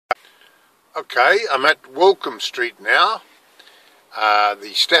Okay, I'm at Woolcombe Street now,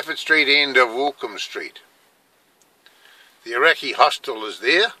 the Stafford Street end of Woolcombe Street. The Iraqi hostel is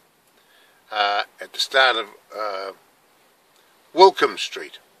there at the start of Woolcombe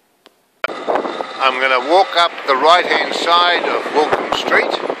Street. I'm going to walk up the right hand side of Woolcombe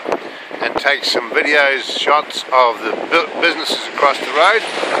Street and take some shots of the businesses across the road,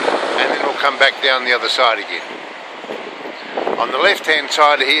 and then we'll come back down the other side again. On the left hand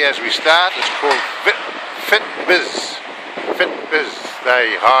side here as we start, it's called FitBiz.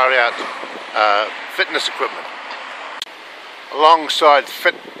 They hire out fitness equipment. Alongside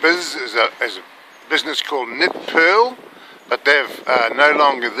FitBiz is a business called Knit Pearl, but they're no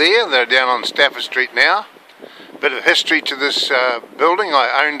longer there. They're down on Stafford Street now. Bit of history to this building.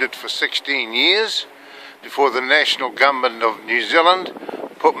 I owned it for 16 years before the National Government of New Zealand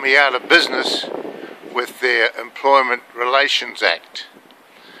put me out of business with their Employment Relations Act,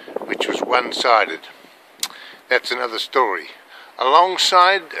 which was one-sided. That's another story.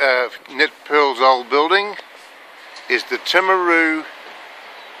 Alongside Knit Pearl's old building is the Timaru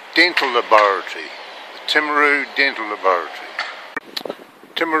Dental Laboratory. The Timaru Dental Laboratory.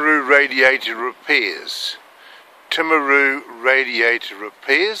 Timaru Radiator Repairs. Timaru Radiator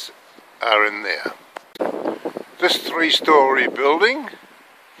Repairs are in there. This three-storey building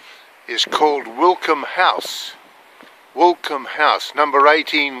is called Woolcombe House. Woolcombe House, number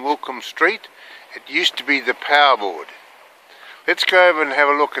 18 Woolcombe Street. It used to be the power board. Let's go over and have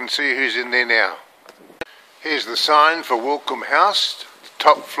a look and see who's in there now. Here's the sign for Woolcombe House. The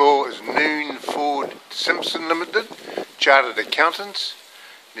top floor is Noon Ford Simpson Limited, Chartered Accountants.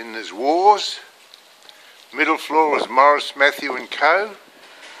 Then there's Wars. Middle floor is Morris Matthew & Co.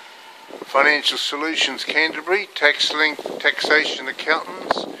 Financial Solutions Canterbury, TaxLink Taxation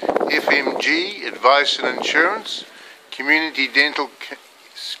Accountants, FMG Advice and Insurance, Community Dental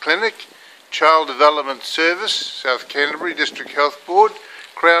Clinic, Child Development Service, South Canterbury District Health Board,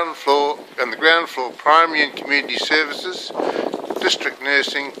 ground floor and the ground floor Primary and Community Services, District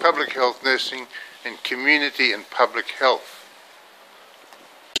Nursing, Public Health Nursing and Community and Public Health.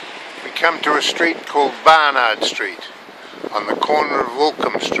 We come to a street called Barnard Street on the corner of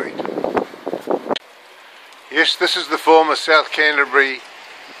Woolcombe Street. Yes, this is the former South Canterbury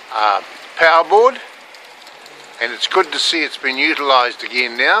power board, and it's good to see it's been utilised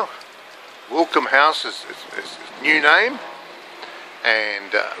again now. Woolcombe House is its new name,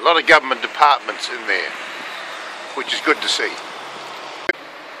 and a lot of government departments in there, which is good to see.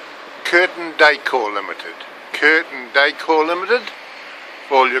 Curtain Decor Limited. Curtain Decor Limited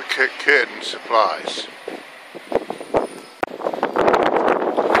for all your curtain supplies.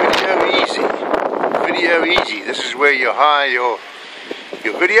 Video Easy. This is where you hire your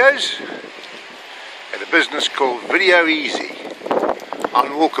videos at a business called Video Easy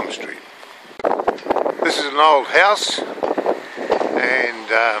on Woolcombe Street. This is an old house, and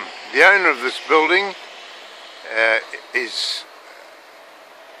the owner of this building it's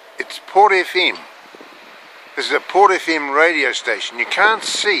Port FM. This is a Port FM radio station. You can't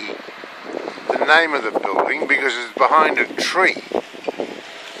see the name of the building because it's behind a tree.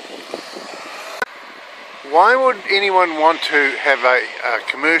 Why would anyone want to have a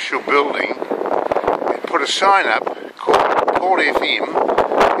commercial building and put a sign up called Port FM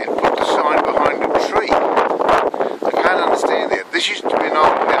and put the sign behind a tree? I can't understand that. This used to be an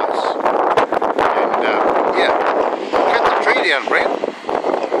old house. And yeah, cut the tree down, Brent.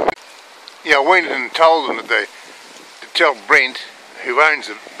 Yeah, I went and told them to tell Brent, who owns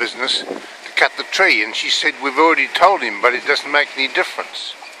the business, to cut the tree, and she said we've already told him, but it doesn't make any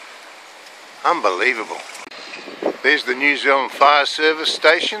difference. Unbelievable. There's the New Zealand Fire Service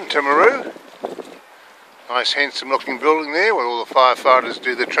Station, Timaru. Nice handsome looking building there where all the firefighters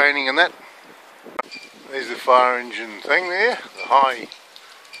do their training and that. There's the fire engine thing there, the high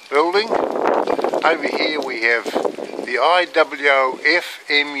building. Over here we have the IWOFMU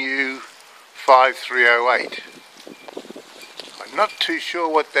 5308. I'm not too sure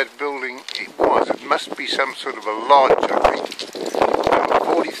what that building was. It must be some sort of a lodge, I think.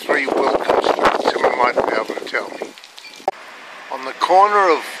 43 Woolcombe Street, someone might be able to tell me. On the corner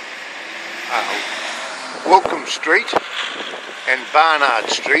of Woolcombe Street and Barnard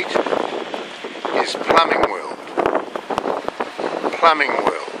Street is Plumbing World. Plumbing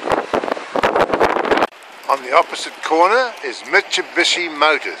World. On the opposite corner is Mitsubishi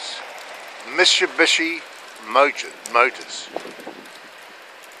Motors. Mitsubishi Motors.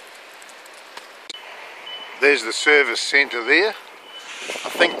 There's the service centre there. I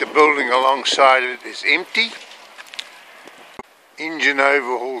think the building alongside it is empty. Engine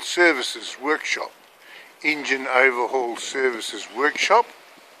Overhaul Services Workshop. Engine Overhaul Services Workshop.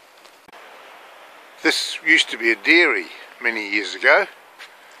 This used to be a dairy many years ago.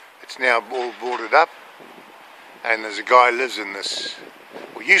 It's now all boarded up, and there's a guy who lives in this,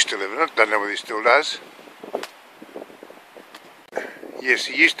 or used to live in it, don't know whether he still does. Yes,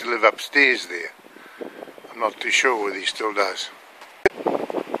 he used to live upstairs there. I'm not too sure whether he still does.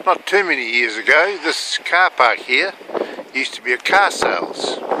 Not too many years ago, this car park here used to be a car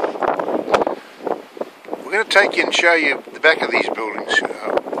sales. We're going to take you and show you the back of these buildings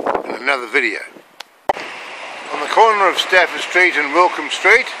in another video. On the corner of Stafford Street and Woolcombe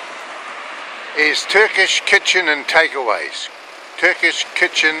Street is Turkish Kitchen and Takeaways. Turkish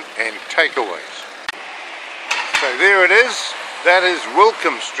Kitchen and Takeaways. So there it is. That is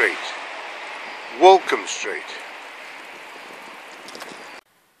Woolcombe Street. Woolcombe Street.